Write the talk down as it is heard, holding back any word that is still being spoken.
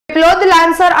Piplod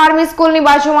લાન્સર army સ્કૂલની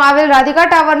બાજુમાં આવેલ રાધિકા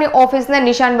ટાવરની ઓફિસને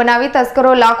નિશાન બનાવી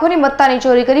તસ્કરો લાખોની મત્તાની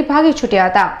ચોરી કરી ભાગી છૂટ્યા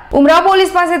હતા। ઉમરા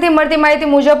પોલીસ પાસેથી મળતી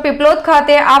માહિતી મુજબ પીપલોદ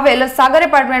ખાતે આવેલ સાગર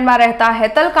એપાર્ટમેન્ટમાં રહેતા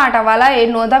હેતલ કાંટાવાલાએ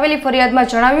નોંધાવેલી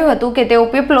ફરિયાદમાં જણાવ્યું હતું કે તેઓ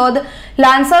પીપલોદ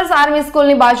લાન્સર્સ આર્મી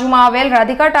સ્કૂલની બાજુમાં આવેલ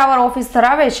રાધિકા ટાવર ઓફિસ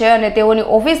ધરાવે છે અને તેઓની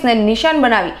ઓફિસને નિશાન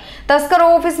બનાવી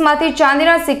તસ્કરો ઓફિસમાંથી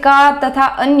ચાંદીના સિક્કા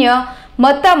તથા અન્ય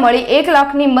મત્તા મળી 1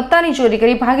 લાખની મત્તાની ચોરી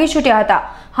કરી ભાગી છૂટ્યા હતા।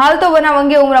 હાલ તો બનાવ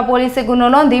અંગે ઉમરા પોલીસે ગુનો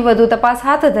નોંધી વધુ તપાસ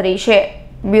હાથ ધરી છે।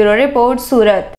 Bureau report, Surat.